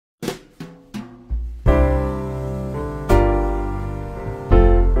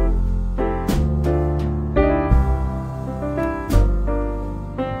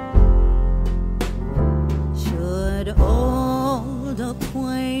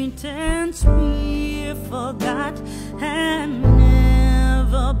acquaintance we forgot and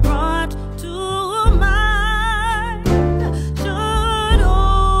never brought to mind. Should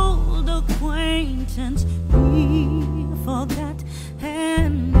old acquaintance we forgot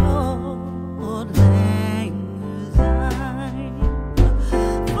and old lang syne.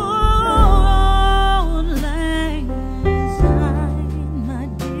 For old lang syne, my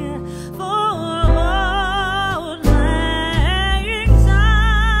dear, for old lang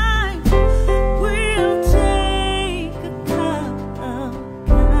syne, we'll take a cup of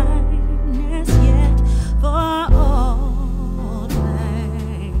kind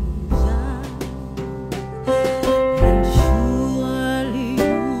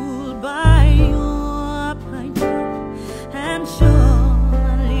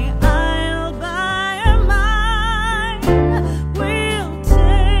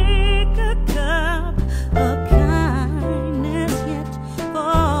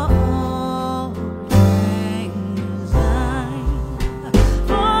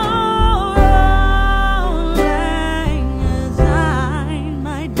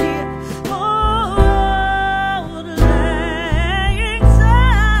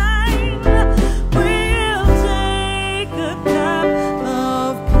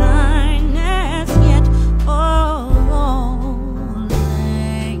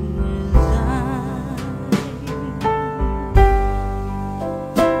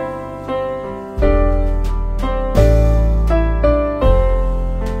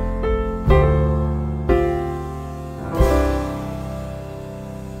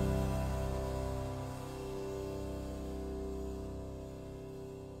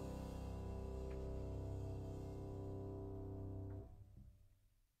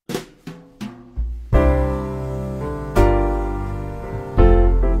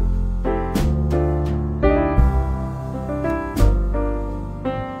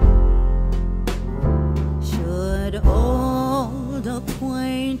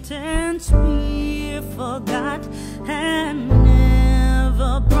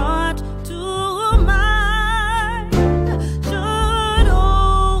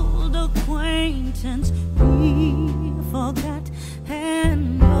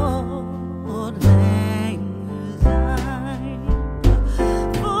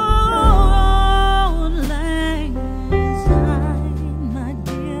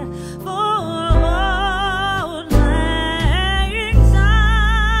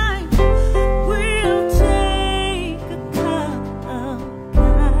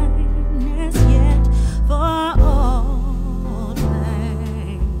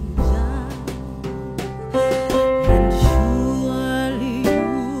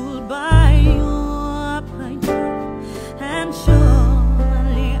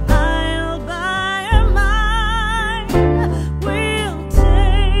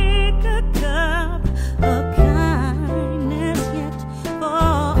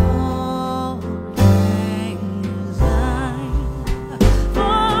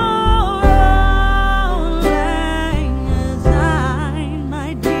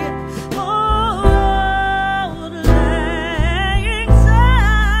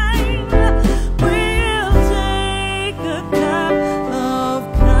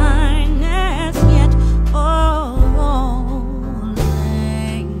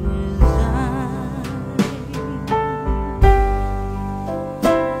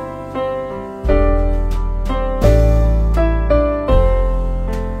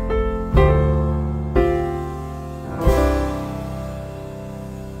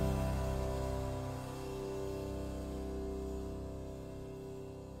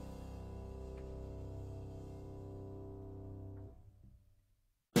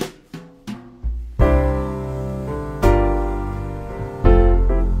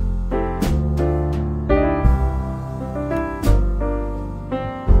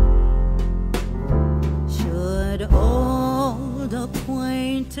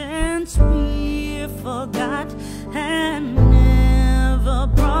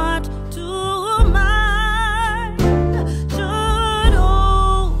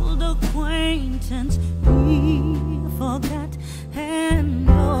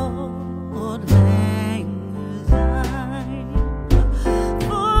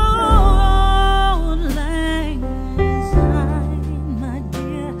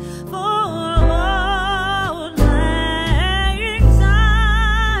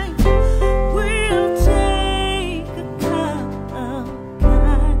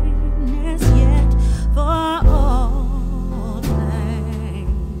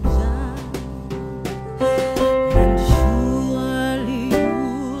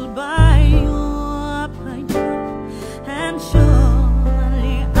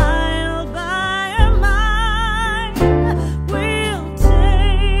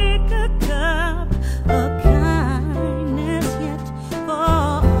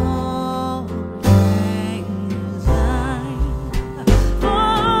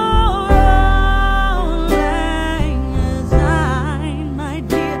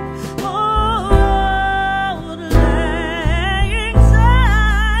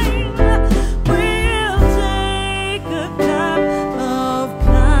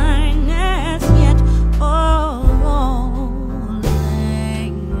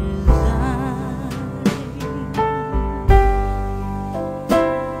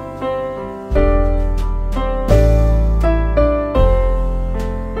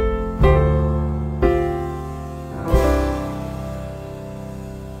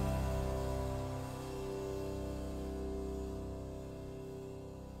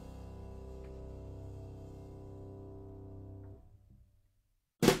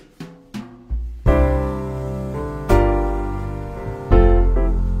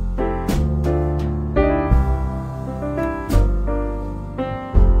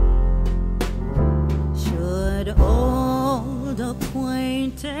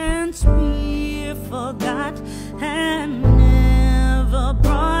acquaintance be forgot and never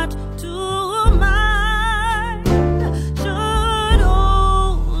brought to mind? Should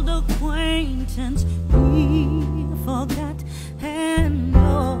old acquaintance be forgot and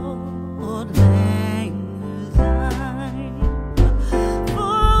old lang syne? For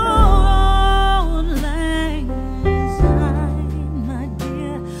old lang syne, my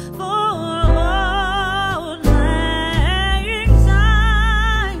dear, for old lang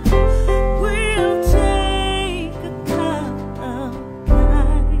syne, we'll take a cup of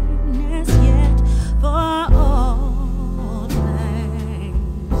kindness yet for old lang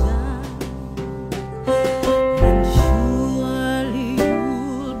syne. And surely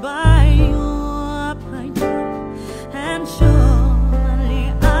you'll buy your pint cup, and surely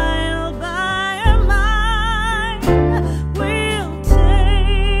I'll buy mine. We'll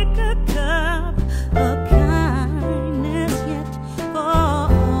take a cup of kindness yet for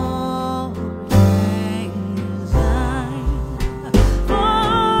old lang syne. For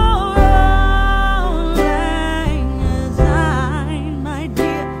old lang syne, my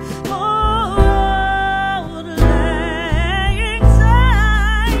dear, for old lang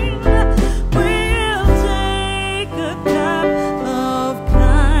syne, we'll take a cup of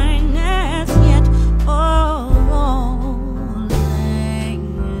kindness yet for old lang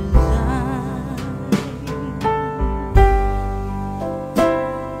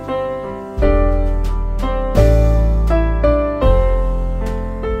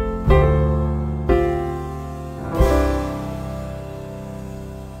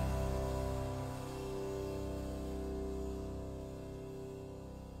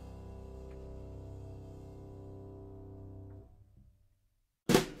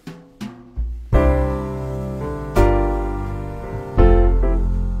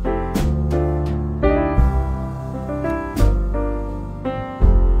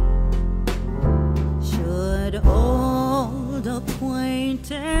Should old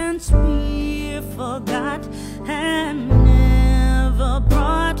acquaintance be forgot and never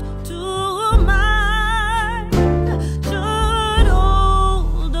brought to mind? Should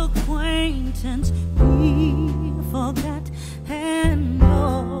old acquaintance be forgot and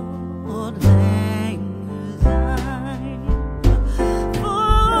old lang syne?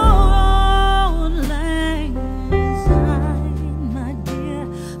 For old lang syne, my dear,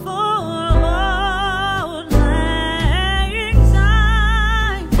 for old lang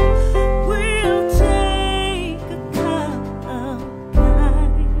syne, we'll take a cup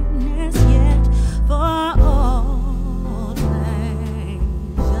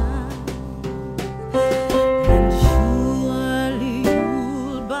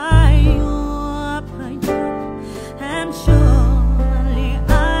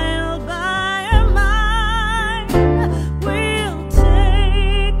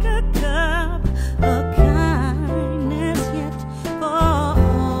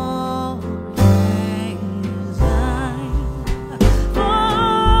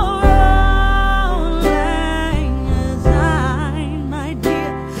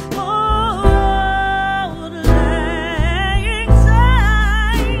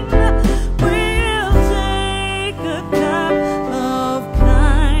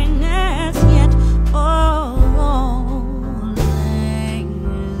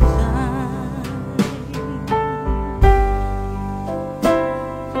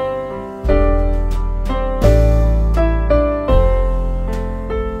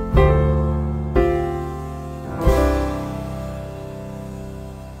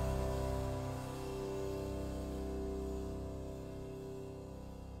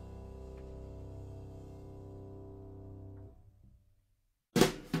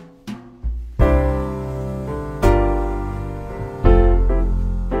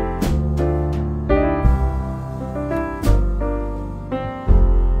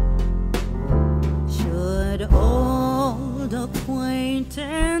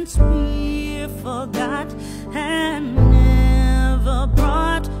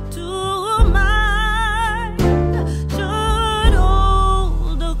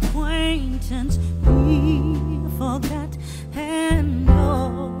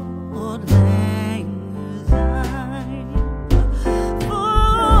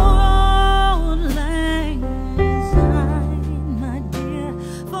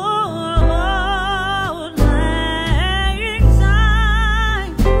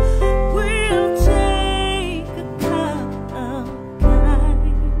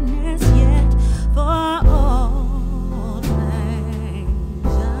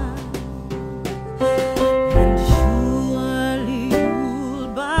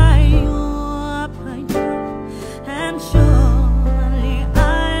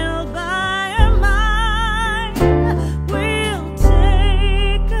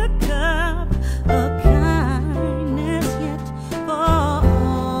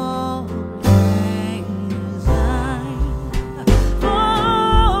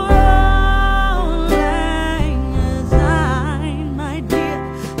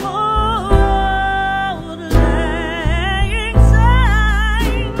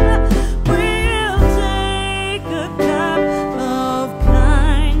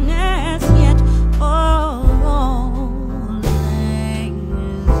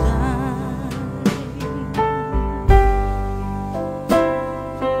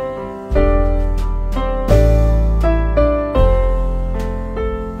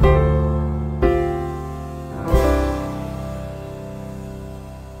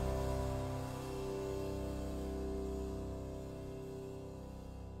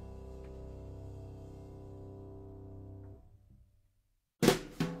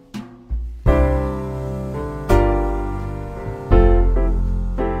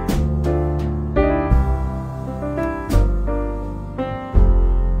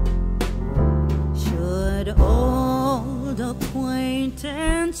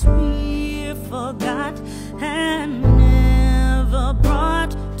acquaintance be forgot and never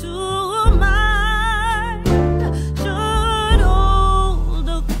brought to mind? Should old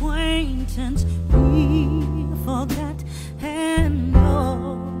acquaintance be forgot and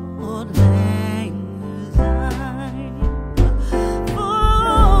old lang syne? For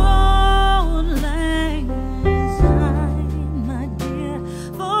old lang syne, my dear,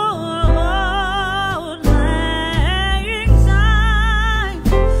 for old lang syne,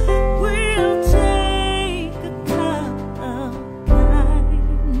 we'll take a cup of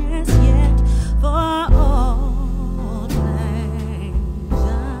kindness yet for old lang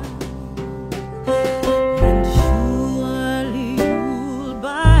syne. And surely you'll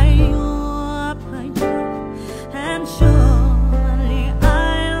buy your pint, and surely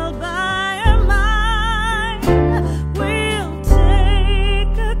I'll buy mine. We'll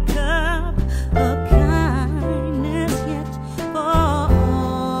take a cup of kindness yet for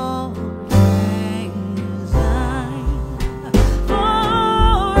old lang syne. For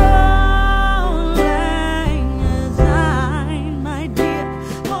old lang syne, my dear,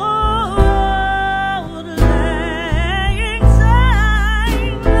 for old lang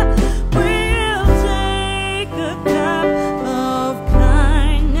syne, we'll take a cup of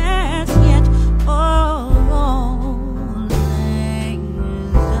kindness yet for old lang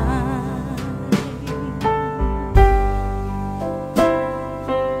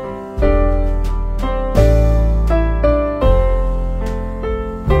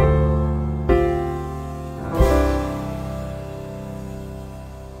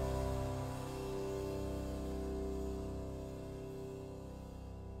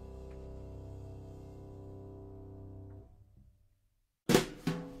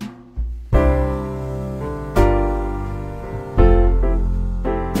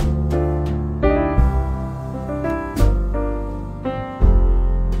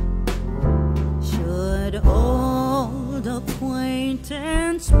Should old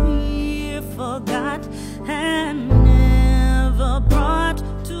acquaintance be forgot and never brought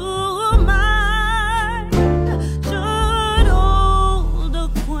to mind? Should old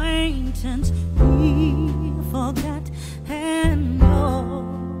acquaintance be forgot and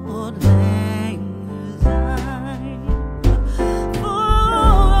old lang syne? For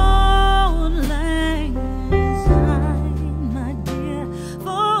old lang syne, my dear,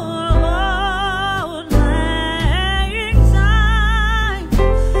 for old lang syne,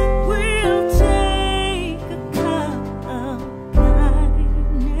 we'll take a cup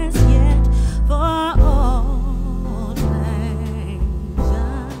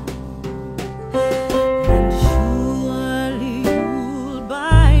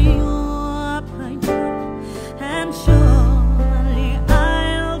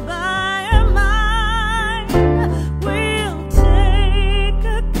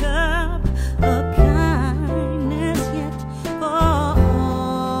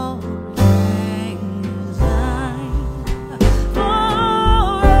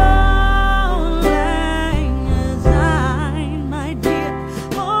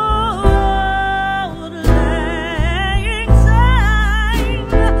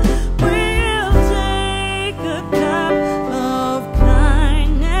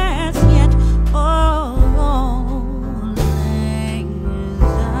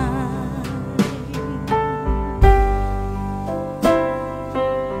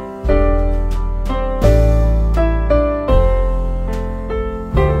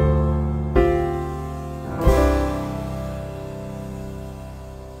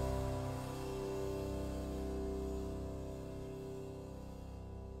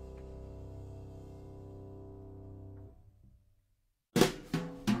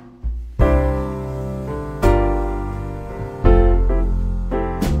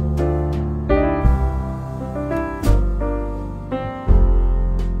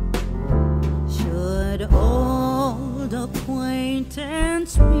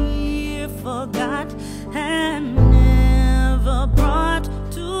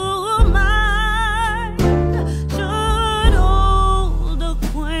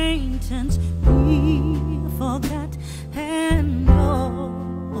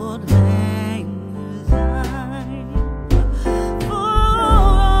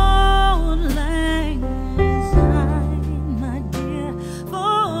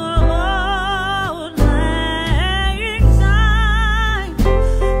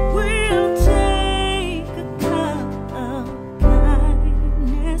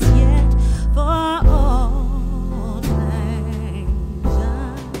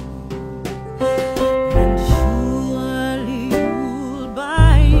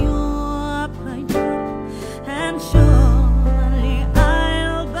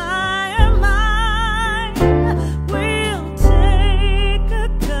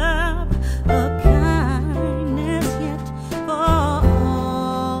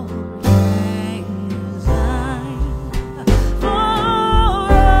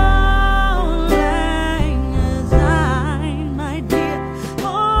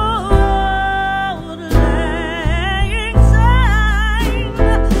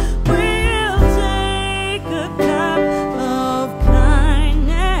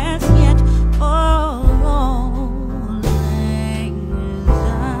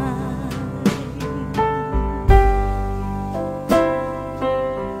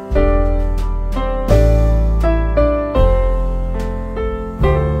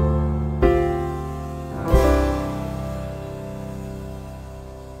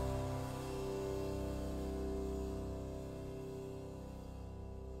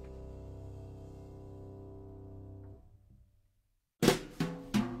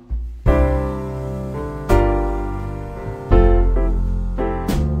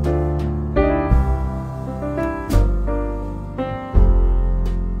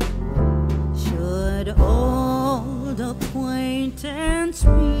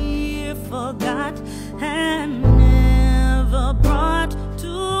forgot and never brought to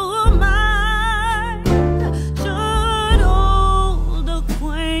mind. Should old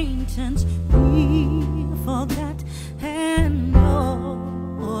acquaintance be forgot and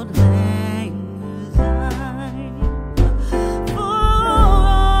old lang syne? For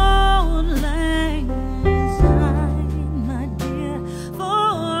old lang syne, my dear, for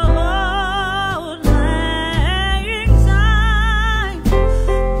old lang syne,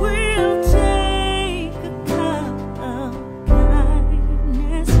 we'll take a cup of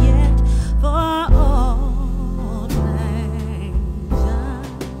kindness yet for old lang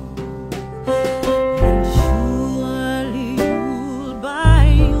syne. And surely you'll buy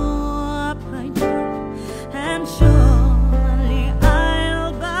your pint cup, and surely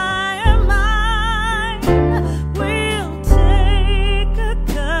I'll buy mine. We'll take a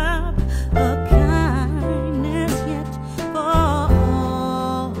cup of kindness yet for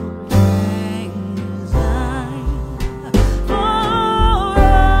old lang syne. For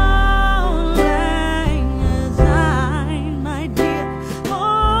old lang syne, my dear,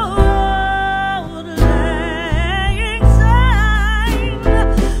 for old lang syne,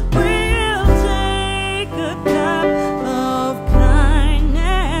 we'll take a cup of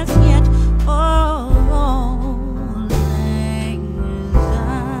kindness yet for old lang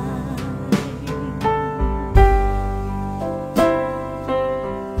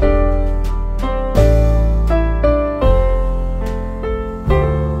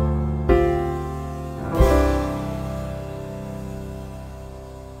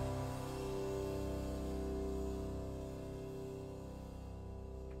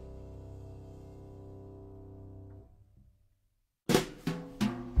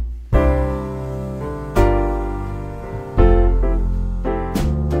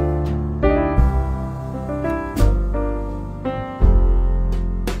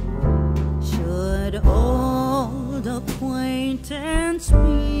Should old acquaintance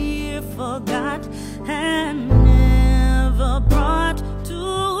be forgot and never brought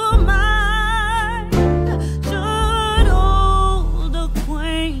to mind? Should old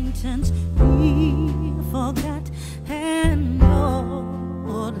acquaintance be forgot and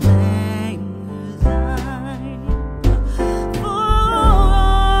old lang syne? For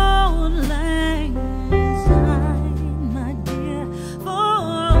old lang syne, my dear, for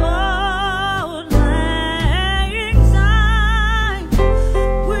old lang syne,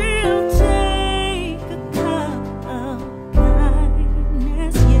 we'll take a cup of kindness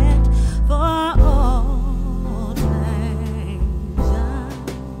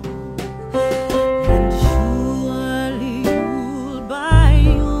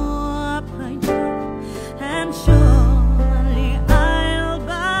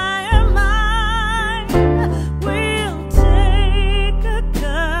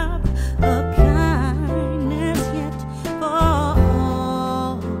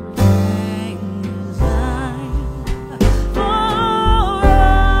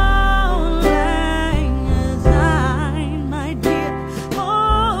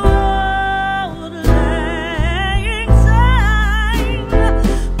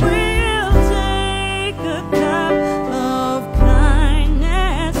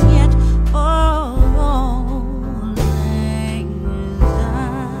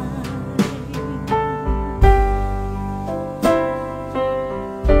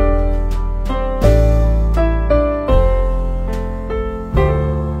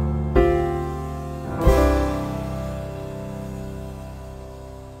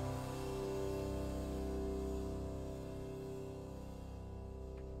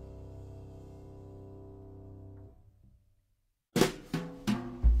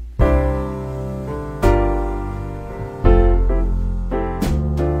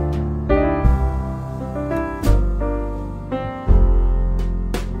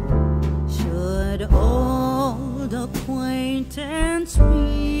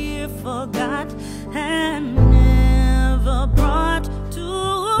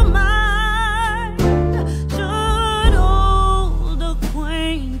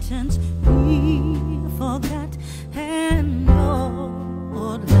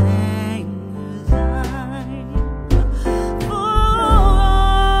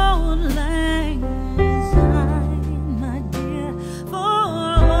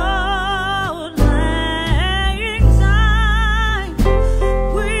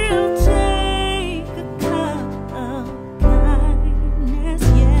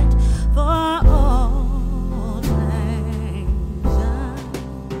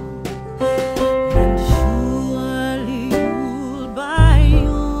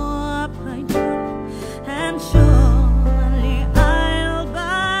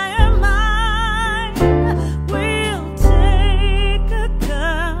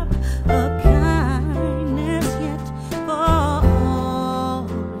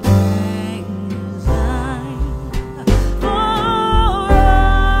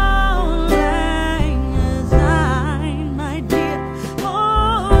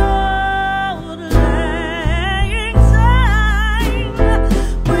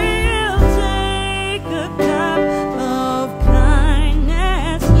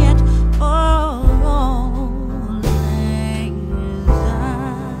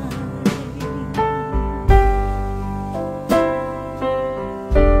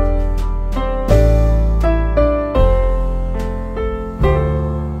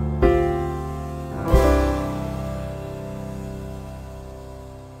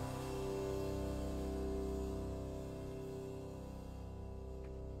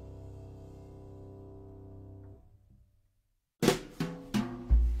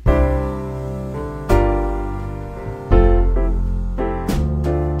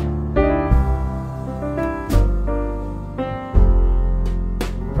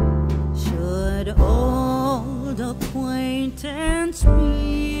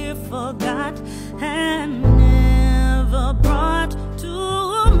we forgot and never brought to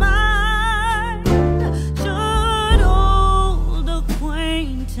mind. Should old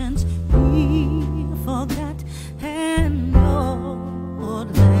acquaintance be forgot and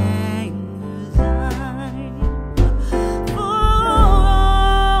old lang syne? For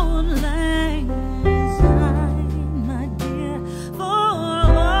old lang syne, my dear, for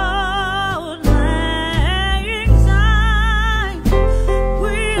old lang syne,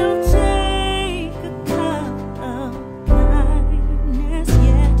 we'll take a cup of kindness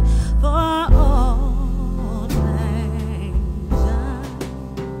yet for old lang syne.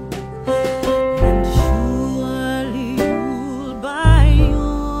 And surely you'll buy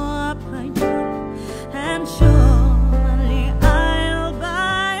your pint cup, and surely I'll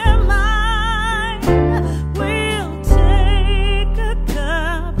buy mine. We'll take a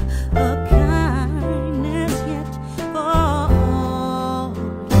cup of kindness yet for old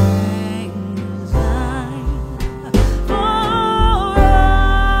lang syne. For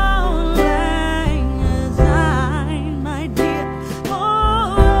old lang syne, my dear, for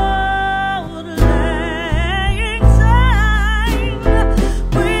old lang syne,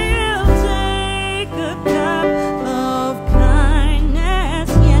 we'll take a cup of kindness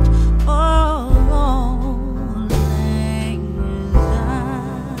yet for old lang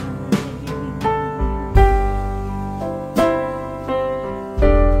syne.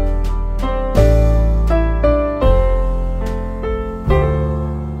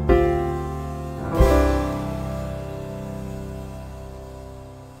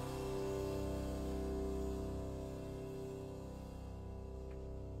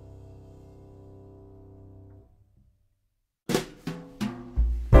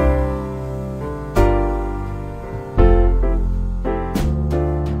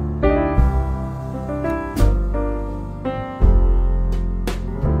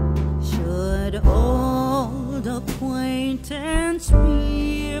 Should old acquaintance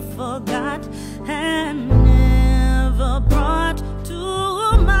be forgot and never brought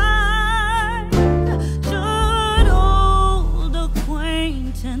to mind? Should old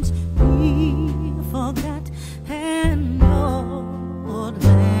acquaintance be forgot and old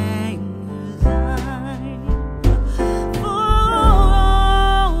lang syne? For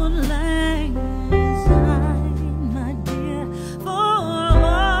old lang syne, my dear, for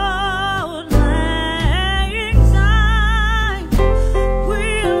old lang syne,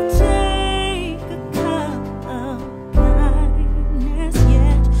 we'll take a cup of kindness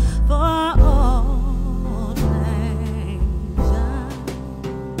yet for old lang syne.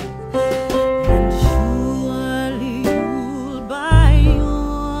 And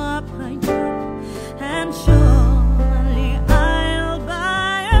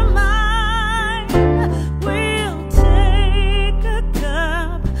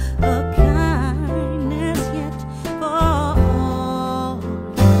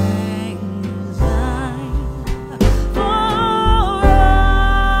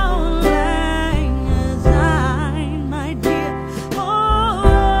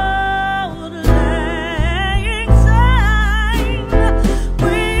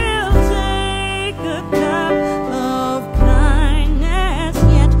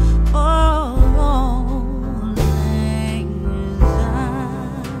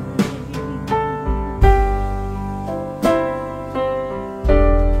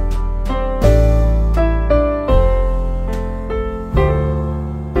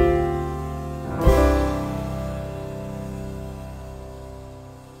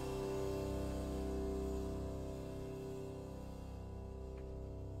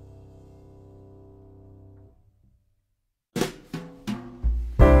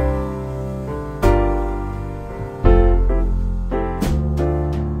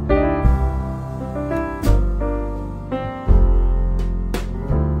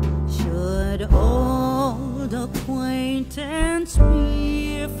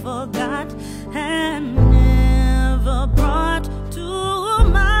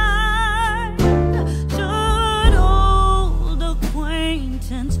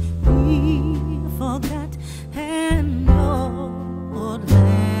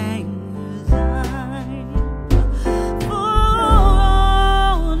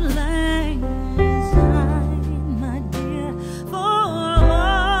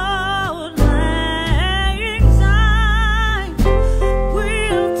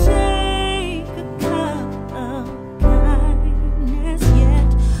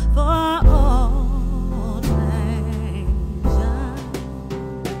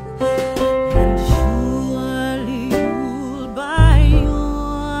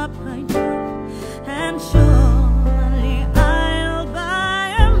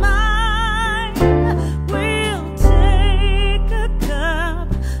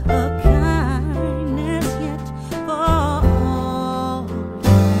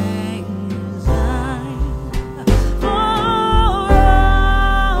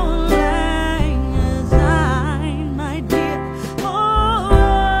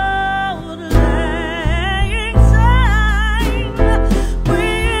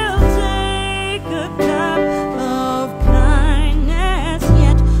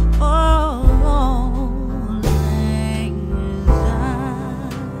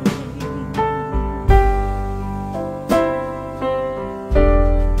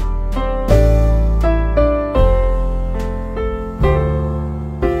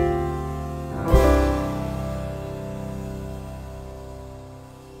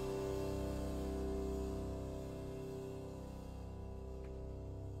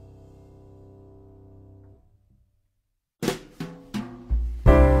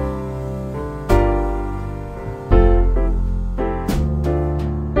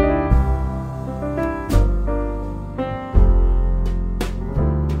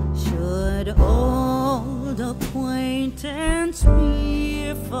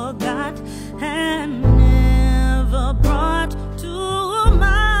forgot, and